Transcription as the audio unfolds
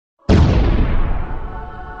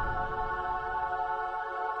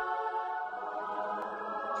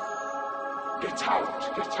Get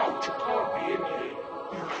out, you can't be in here.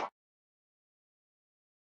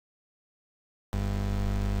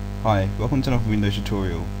 Hi, welcome to another Windows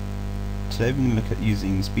tutorial. Today we're going to look at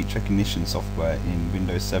using speech recognition software in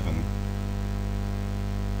Windows 7.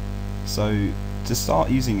 So, to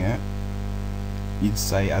start using it, you'd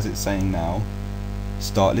say, as it's saying now,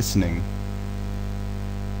 start listening.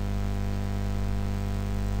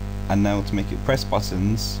 And now to make it press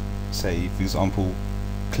buttons, say for example,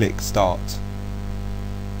 click start,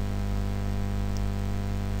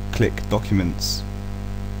 click documents,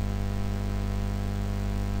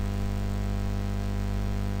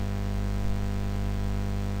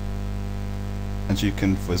 and you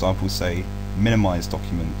can, for example, say minimize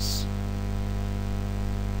documents,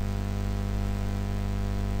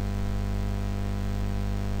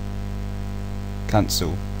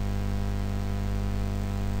 cancel,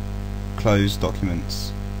 close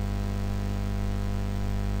documents,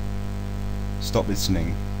 stop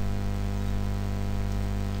listening.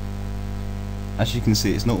 As you can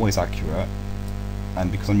see, it's not always accurate,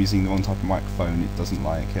 and because I'm using the wrong type of microphone, it doesn't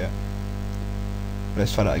like it. But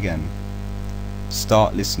let's try that again.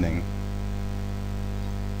 Start listening.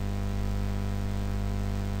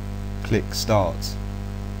 Click start.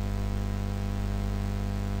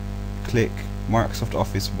 Click Microsoft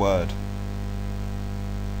Office Word.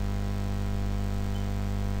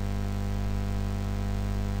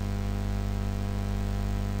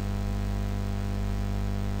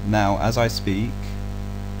 Now, as I speak,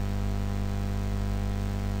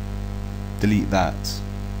 delete that.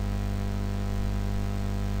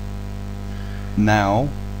 Now,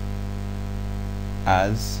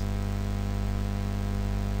 as,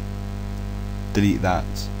 delete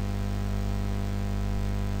that.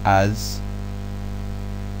 As,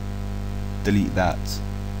 delete that.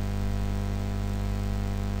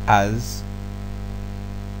 As,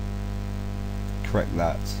 correct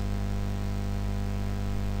that.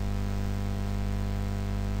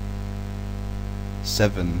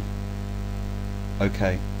 Seven.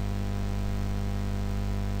 Okay.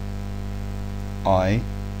 I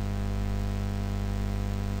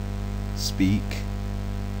speak.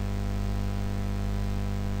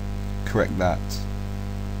 Correct that.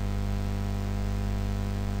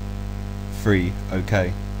 3.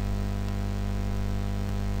 Okay.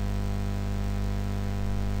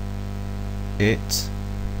 It.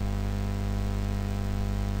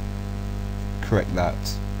 Correct that.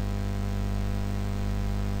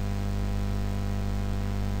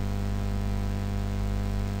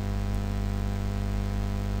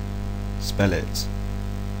 Spell it.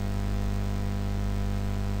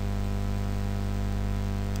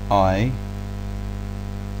 I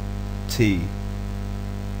T.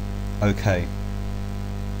 Okay.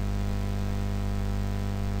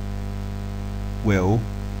 Will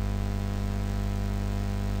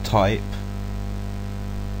type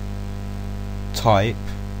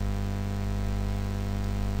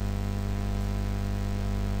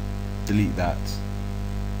delete that.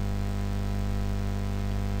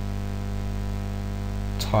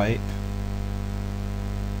 Type,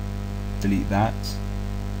 delete that.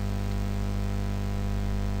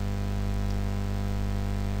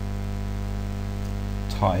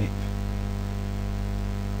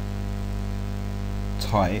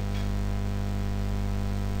 Type,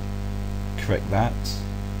 correct that.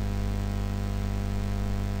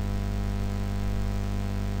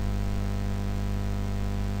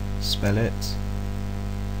 Spell it.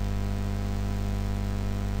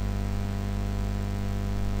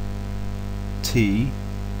 T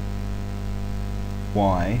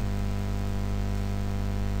Y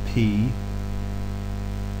P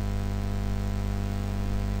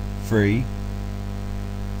 3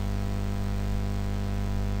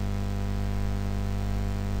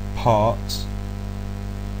 part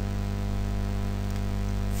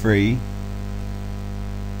 3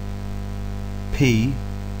 P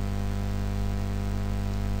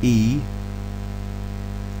E.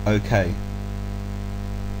 Okay.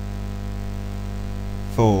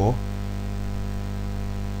 4.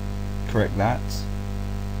 Correct that.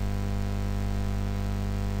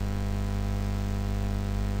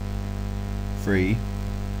 3.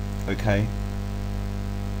 Okay.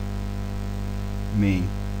 Me.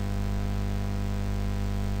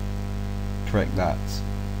 Correct that.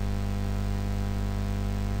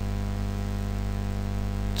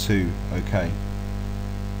 2. Okay.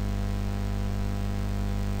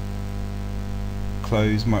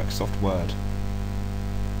 Close Microsoft Word.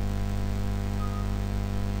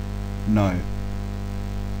 No.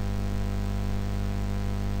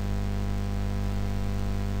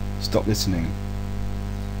 Stop listening.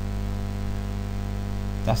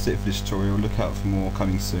 that's it for this tutorial. Look out for more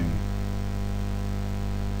coming soon.